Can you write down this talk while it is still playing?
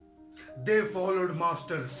They followed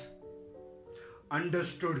masters,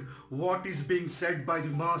 understood what is being said by the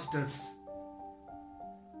masters.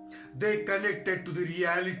 They connected to the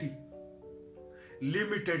reality,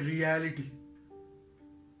 limited reality.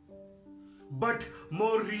 But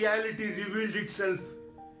more reality revealed itself.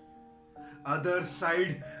 Other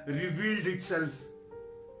side revealed itself.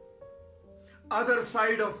 Other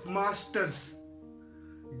side of masters,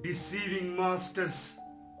 deceiving masters,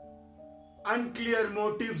 unclear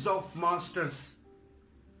motives of masters.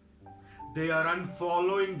 They are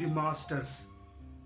unfollowing the masters.